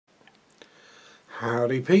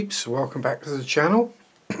Howdy peeps, welcome back to the channel.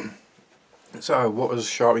 So what has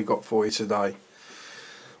Sharpie got for you today?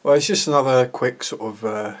 Well, it's just another quick sort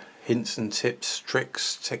of hints and tips,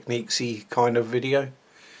 tricks, techniques-y kind of video.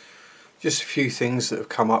 Just a few things that have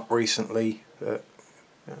come up recently that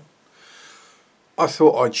I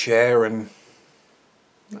thought I'd share, and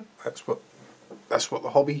that's what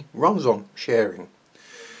the hobby runs on, sharing.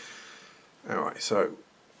 Alright, so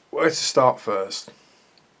where to start first?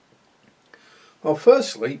 Well,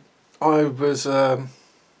 firstly, I was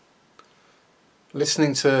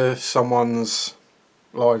listening to someone's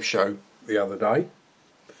live show the other day,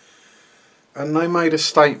 and they made a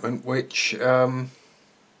statement which, how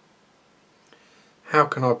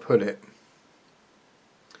can I put it,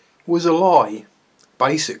 was a lie,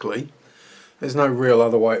 basically. There's no real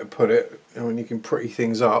other way to put it. I mean, you can pretty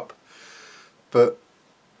things up, but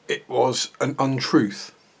it was an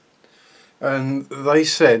untruth. And they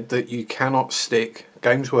said that you cannot stick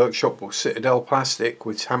Games Workshop or Citadel plastic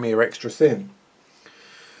with Tamiya extra thin.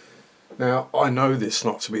 Now, I know this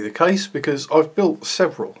not to be the case because I've built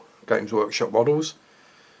several Games Workshop models,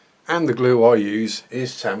 and the glue I use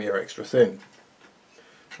is Tamiya extra thin.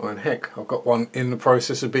 And heck, I've got one in the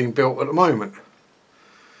process of being built at the moment,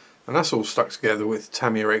 and that's all stuck together with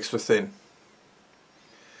Tamiya extra thin.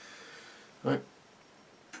 Right.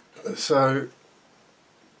 So,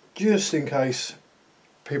 just in case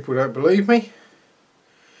people don't believe me,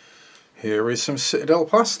 here is some Citadel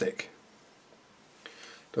plastic.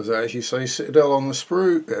 Does it actually say Citadel on the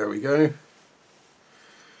sprue? There we go.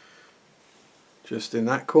 Just in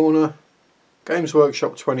that corner, Games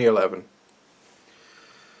Workshop 2011.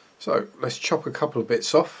 So let's chop a couple of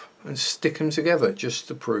bits off and stick them together just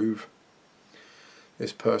to prove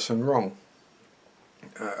this person wrong.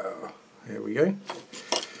 Here we go.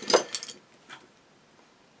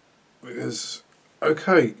 Because,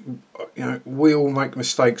 okay, you know, we all make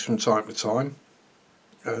mistakes from time to time,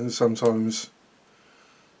 and sometimes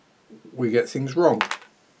we get things wrong.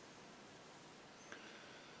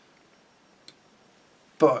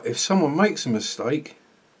 But if someone makes a mistake,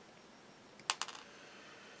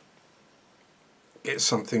 gets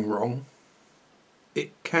something wrong,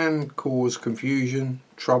 it can cause confusion,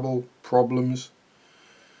 trouble, problems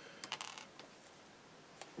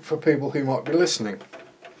for people who might be listening.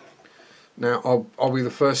 Now, I'll be the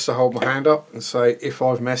first to hold my hand up and say, if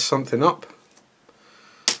I've messed something up,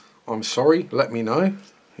 I'm sorry, let me know,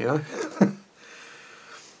 you know.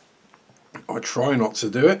 I try not to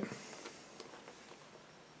do it.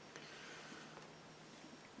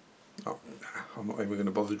 Oh, I'm not even going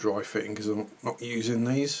to bother dry fitting because I'm not using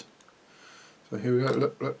these. So here we go,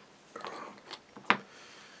 look.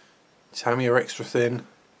 Tamiya extra thin,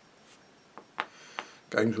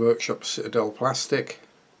 Games Workshop Citadel plastic.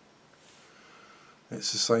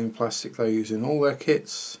 It's the same plastic they use in all their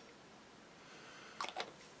kits.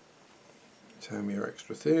 Tamiya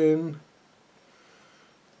extra thin.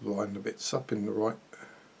 Line the bits up in the right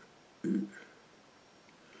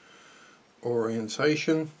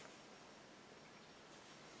orientation.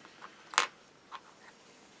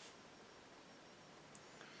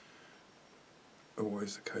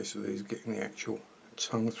 Always the case with these, getting the actual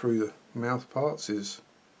tongue through the mouth parts is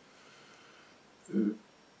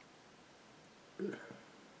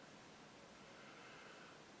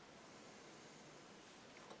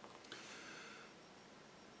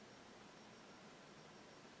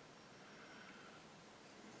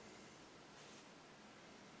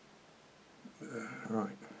right,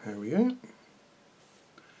 here we go.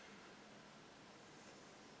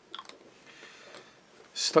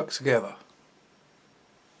 Stuck together.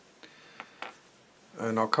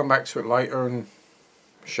 And I'll come back to it later and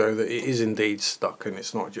show that it is indeed stuck and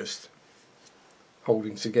it's not just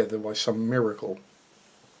holding together by some miracle.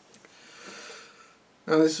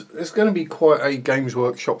 Now there's going to be quite a Games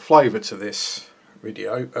Workshop flavour to this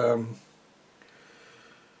video.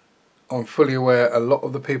 I'm fully aware a lot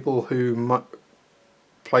of the people who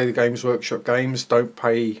play the Games Workshop games don't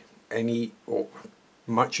pay any or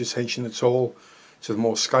much attention at all to the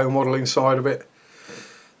more scale modelling side of it,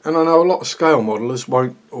 and I know a lot of scale modelers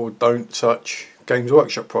won't or don't touch Games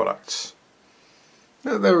Workshop products.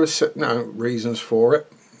 Now, there are reasons for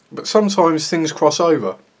it, but sometimes things cross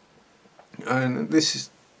over, and this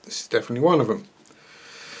is definitely one of them.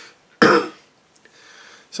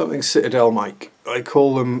 Something Citadel make, they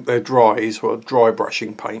call them their dries, or dry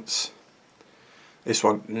brushing paints. This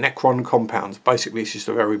one, Necron Compounds, basically it's just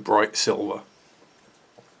a very bright silver.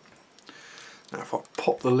 Now if I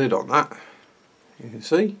pop the lid on that, you can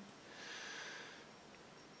see,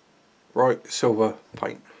 bright silver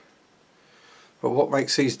paint. But what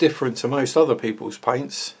makes these different to most other people's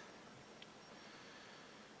paints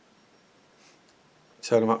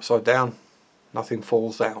turn them upside down, nothing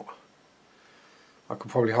falls out. I could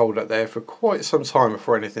probably hold that there for quite some time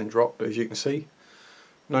before anything dropped, as you can see.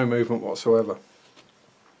 No movement whatsoever.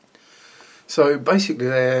 So basically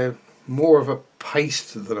they're more of a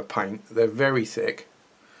paste than a paint. They're very thick,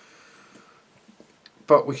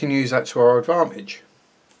 but we can use that to our advantage.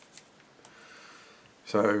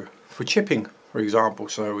 So for chipping, for example,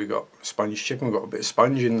 so we've got sponge chipping, we've got a bit of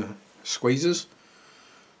sponge in the squeezers.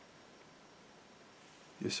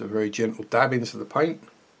 Just a very gentle dab into the paint.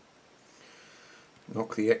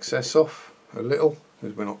 Knock the excess off a little,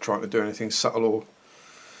 because we're not trying to do anything subtle or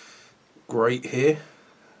great here.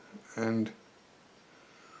 And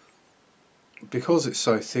because it's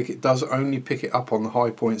so thick, it does only pick it up on the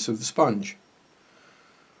high points of the sponge.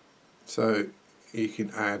 So you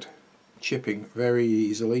can add chipping very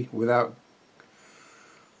easily without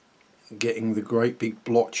getting the great big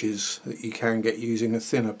blotches that you can get using a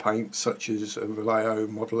thinner paint such as a Vallejo,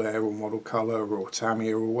 Model Air or Model Colour or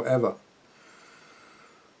Tamiya or whatever.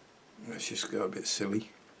 Let's just go a bit silly.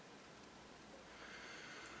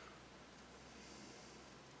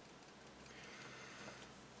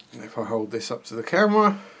 And if I hold this up to the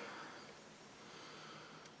camera,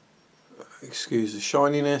 excuse the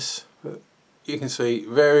shininess, but you can see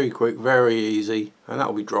very quick, very easy, and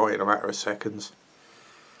that'll be dry in a matter of seconds.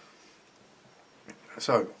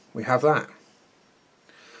 So we have that.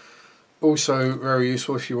 Also very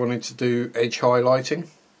useful if you wanted to do edge highlighting.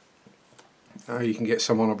 You can get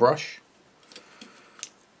some on a brush,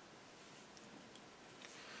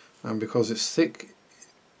 and because it's thick,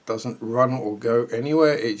 it doesn't run or go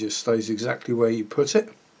anywhere, it just stays exactly where you put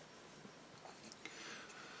it.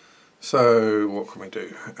 So what can we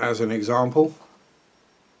do? As an example,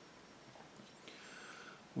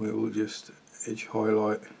 we will just edge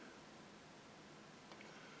highlight.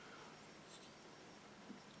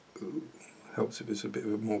 Ooh, helps if it's a bit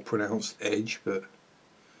of a more pronounced edge, but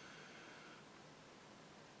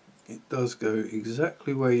it does go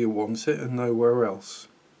exactly where you want it and nowhere else.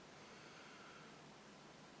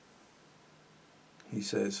 He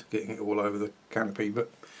says, getting it all over the canopy, but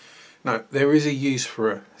no, there is a use for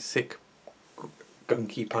a thick,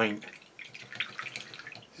 gunky paint.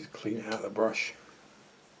 Just clean it out of the brush.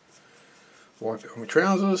 Wipe it on my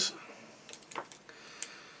trousers.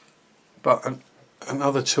 But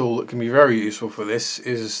another tool that can be very useful for this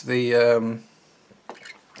is the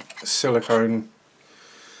silicone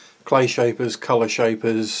clay shapers, colour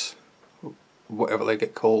shapers, whatever they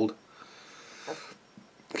get called.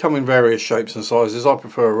 Come in various shapes and sizes. I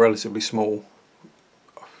prefer a relatively small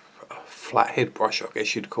flat head brush, I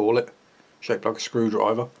guess you'd call it, shaped like a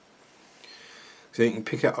screwdriver. So you can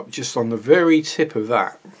pick it up just on the very tip of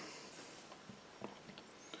that.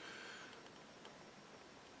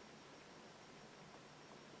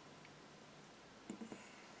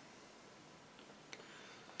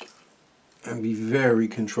 And be very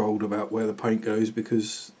controlled about where the paint goes,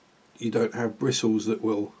 because you don't have bristles that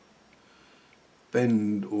will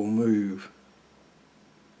bend or move.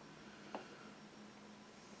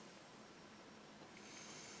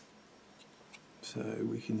 So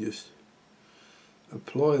we can just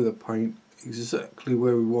apply the paint exactly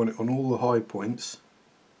where we want it on all the high points.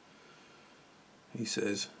 He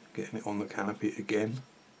says getting it on the canopy again,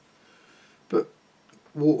 but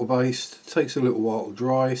water based, takes a little while to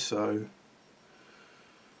dry, so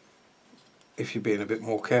if you're being a bit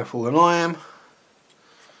more careful than I am,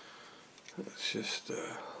 let's just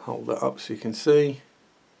hold that up so you can see.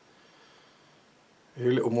 If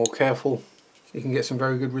you're a little more careful, you can get some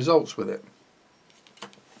very good results with it.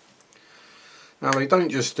 Now they don't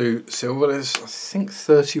just do silver, there's I think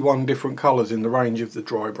 31 different colours in the range of the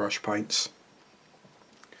dry brush paints.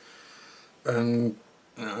 And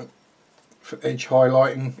you know, for edge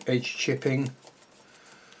highlighting, edge chipping,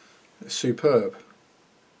 it's superb.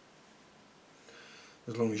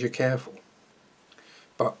 As long as you're careful,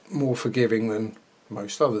 but more forgiving than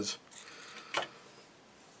most others.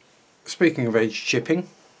 Speaking of edge chipping,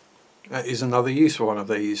 that is another use for one of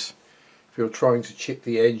these. If you're trying to chip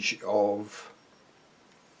the edge of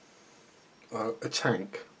a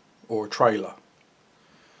tank or a trailer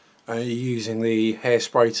and you're using the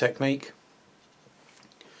hairspray technique,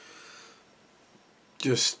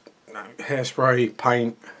 just hairspray,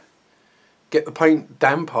 paint, get the paint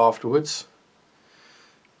damp afterwards.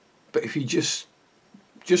 But if you just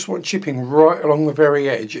want chipping right along the very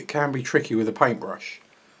edge, it can be tricky with a paintbrush.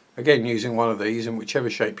 Again, using one of these in whichever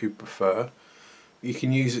shape you prefer, you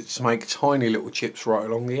can use it to make tiny little chips right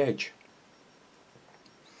along the edge.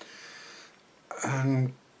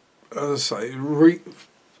 And as I say,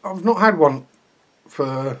 I've not had one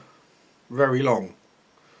for very long.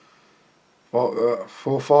 4,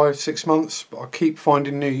 5, 6 months, but I keep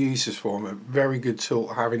finding new uses for them. A very good tool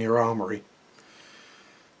to have in your armoury.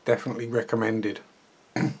 Definitely recommended.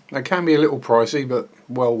 They can be a little pricey, but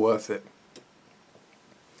well worth it.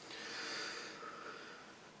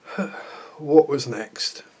 What was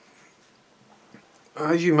next?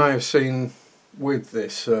 As you may have seen with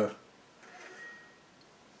this,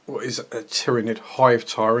 what is a Tyranid Hive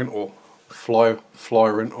Tyrant or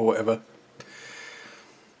Flyrant or whatever.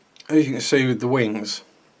 As you can see with the wings,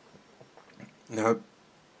 now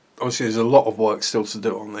obviously there's a lot of work still to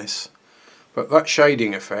do on this, but that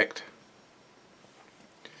shading effect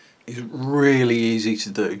is really easy to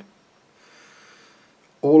do.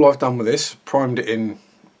 All I've done with this, primed it in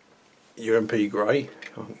UMP grey,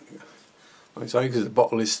 like I say, because the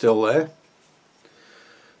bottle is still there.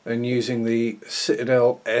 Then using the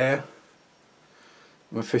Citadel Air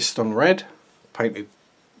Mephiston Red, painted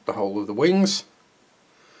the whole of the wings.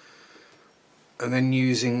 And then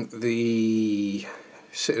using the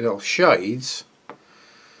Citadel Shades,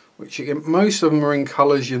 which again, most of them are in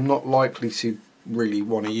colours you're not likely to really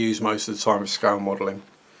want to use most of the time for scale modelling.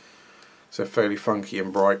 So fairly funky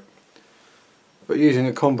and bright. But using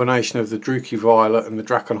a combination of the Druchii Violet and the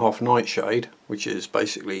Drakenhof Nightshade, which is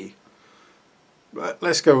basically,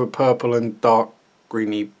 let's go with purple and dark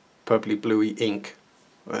greeny, purpley bluey ink.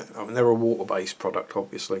 I mean, they're a water-based product,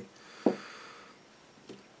 obviously.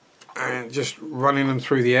 And just running them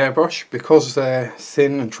through the airbrush, because they're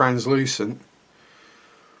thin and translucent,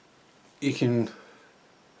 you can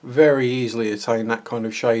very easily attain that kind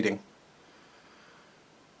of shading.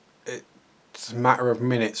 It's a matter of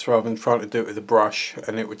minutes rather than trying to do it with a brush,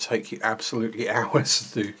 and it would take you absolutely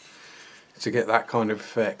hours to get that kind of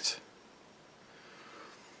effect.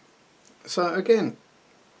 So again,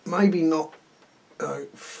 maybe not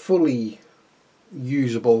fully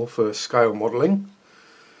usable for scale modelling,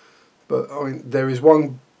 but I mean, there is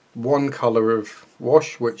one colour of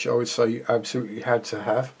wash which I would say you absolutely had to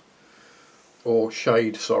have, or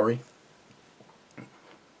shade, sorry,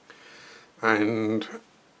 and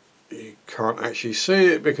you can't actually see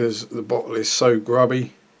it because the bottle is so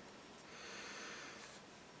grubby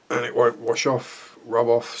and it won't rub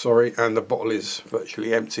off, sorry, and the bottle is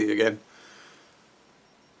virtually empty again.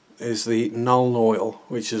 Is the Nuln Oil,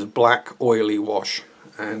 which is a black oily wash,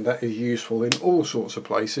 and that is useful in all sorts of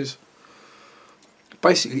places.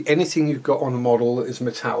 Basically anything you've got on a model that is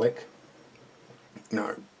metallic,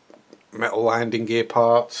 metal landing gear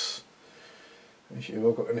parts. Actually, have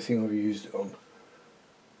I got anything I've used it on?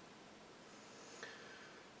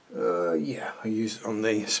 Yeah, I used it on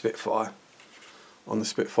the Spitfire, on the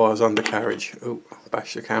Spitfire's undercarriage. Oh,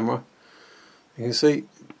 bash the camera. You can see,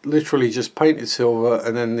 literally just painted silver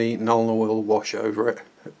and then the Nuln Oil wash over it.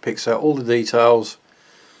 It picks out all the details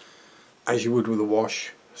as you would with a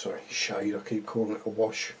wash. Sorry, shade, I keep calling it a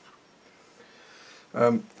wash.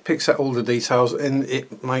 Picks out all the details and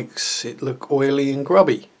it makes it look oily and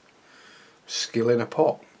grubby. Skill in a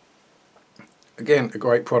pot. Again, a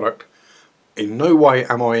great product. In no way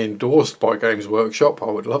am I endorsed by Games Workshop. I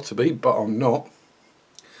would love to be, but I'm not.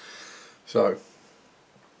 So,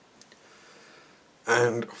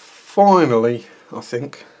 and finally, I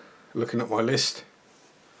think, looking at my list,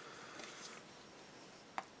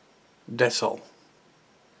 Dettol.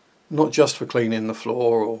 Not just for cleaning the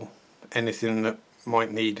floor or anything that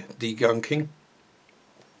might need degunking.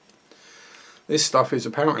 This stuff is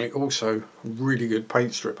apparently also a really good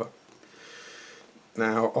paint stripper.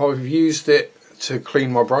 Now, I've used it to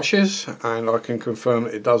clean my brushes and I can confirm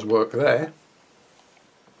that it does work there.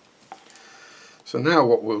 So now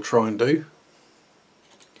what we'll try and do,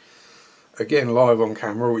 again live on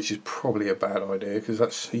camera, which is probably a bad idea because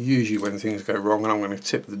that's usually when things go wrong, and I'm going to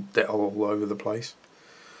tip the Dettol all over the place.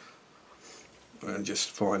 And just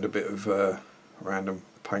find a bit of random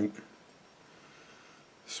paint,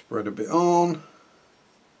 spread a bit on,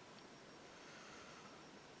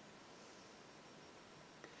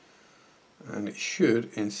 and it should,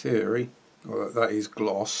 in theory, well, that is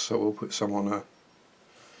gloss, so we'll put some on a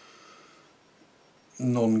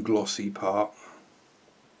non-glossy part.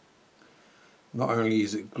 Not only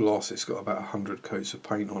is it gloss, it's got about 100 coats of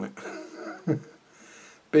paint on it.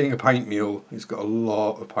 Being a paint mule, it's got a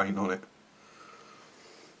lot of paint on it.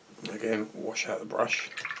 Again, wash out the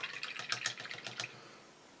brush,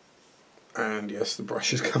 and yes, the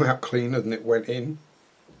brush has come out cleaner than it went in.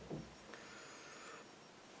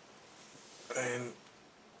 And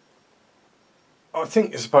I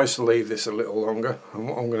think you're supposed to leave this a little longer, and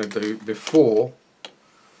what I'm going to do before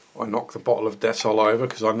I knock the bottle of Dettol over,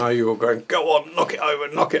 because I know you're all going, go on, knock it over,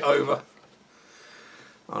 knock it over.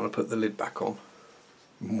 I'm going to put the lid back on.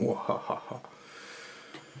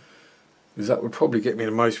 The because that would probably get me the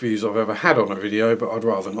most views I've ever had on a video, but I'd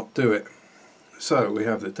rather not do it. So we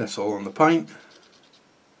have the Dettol on the paint.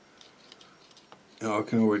 Now I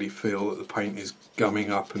can already feel that the paint is gumming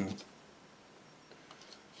up and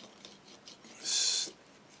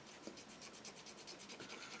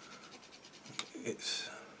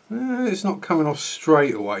it's not coming off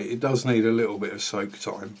straight away. It does need a little bit of soak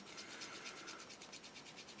time.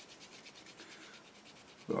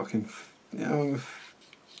 But I can,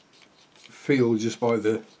 feel just by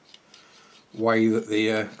the way that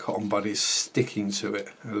the cotton bud is sticking to it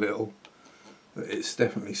a little that it's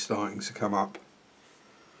definitely starting to come up.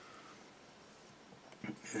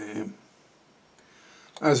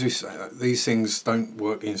 As we say, these things don't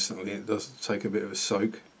work instantly. It does take a bit of a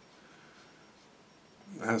soak.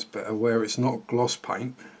 That's better where it's not gloss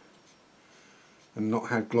paint and not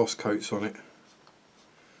had gloss coats on it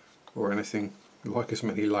or anything like as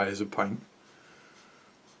many layers of paint.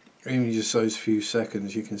 Even just those few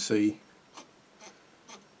seconds you can see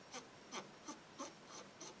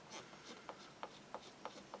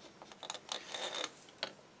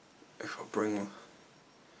if I bring,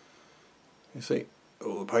 you see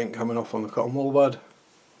all the paint coming off on the cotton wool bud,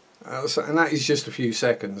 and that is just a few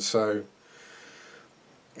seconds. So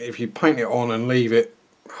if you paint it on and leave it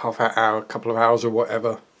half an hour, a couple of hours or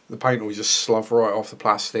whatever, the paint will just slough right off the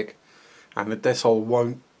plastic, and the Dettol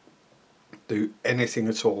won't do anything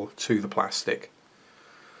at all to the plastic.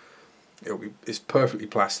 It's perfectly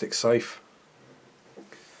plastic safe,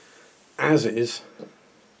 as is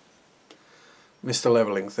Mr.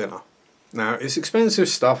 Leveling Thinner. Now it's expensive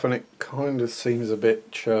stuff and it kind of seems a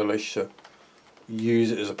bit churlish to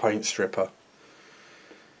use it as a paint stripper.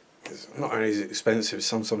 Not only is it expensive,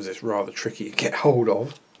 sometimes it's rather tricky to get hold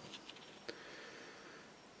of.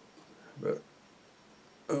 But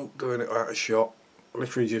doing it out of shot,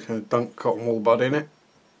 literally just going to dunk cotton wool bud in it.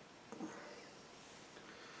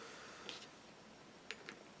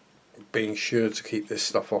 Being sure to keep this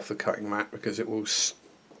stuff off the cutting mat because it will,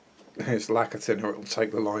 it's lacquer thinner, it will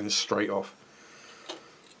take the lines straight off.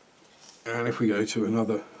 And if we go to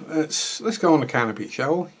another, let's go on the canopy,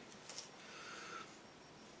 shall we?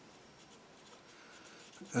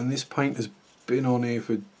 And this paint has been on here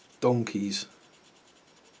for donkeys.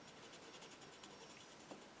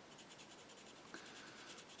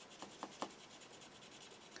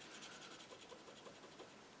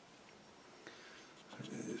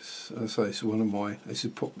 As I say, it's one of my, this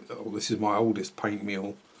is my oldest paint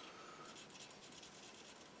mule,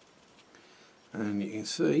 and you can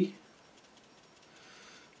see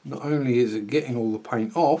not only is it getting all the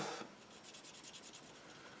paint off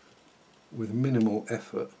with minimal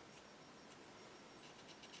effort,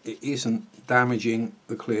 it isn't damaging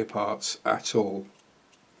the clear parts at all.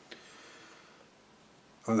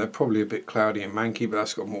 And they're probably a bit cloudy and manky, but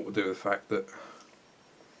that's got more to do with the fact that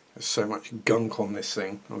there's so much gunk on this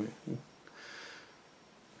thing. I mean,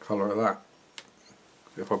 colour of that.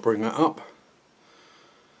 If I bring that up,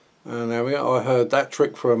 and there we are. I heard that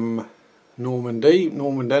trick from Norman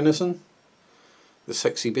Dennison, the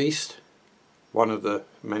sexy beast, one of the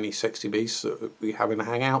many sexy beasts that we have in the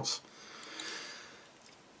hangouts.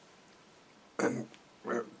 And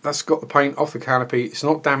that's got the paint off the canopy. It's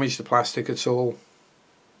not damaged the plastic at all.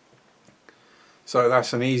 So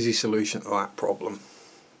that's an easy solution to that problem.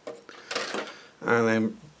 And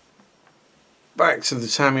then back to the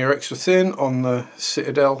Tamiya Extra Thin on the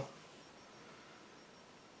Citadel.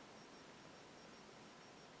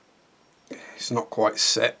 It's not quite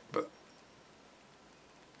set, but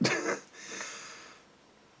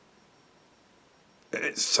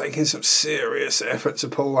it's taking some serious effort to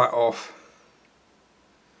pull that off.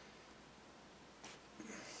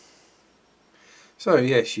 So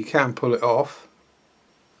yes, you can pull it off,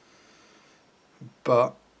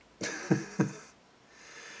 but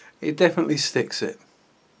it definitely sticks it.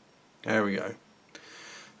 There we go.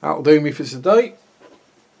 That'll do me for today.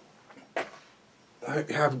 I hope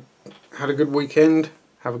you have had a good weekend.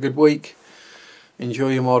 Have a good week.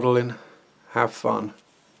 Enjoy your modelling. Have fun.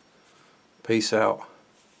 Peace out.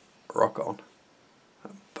 Rock on.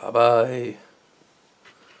 Bye bye.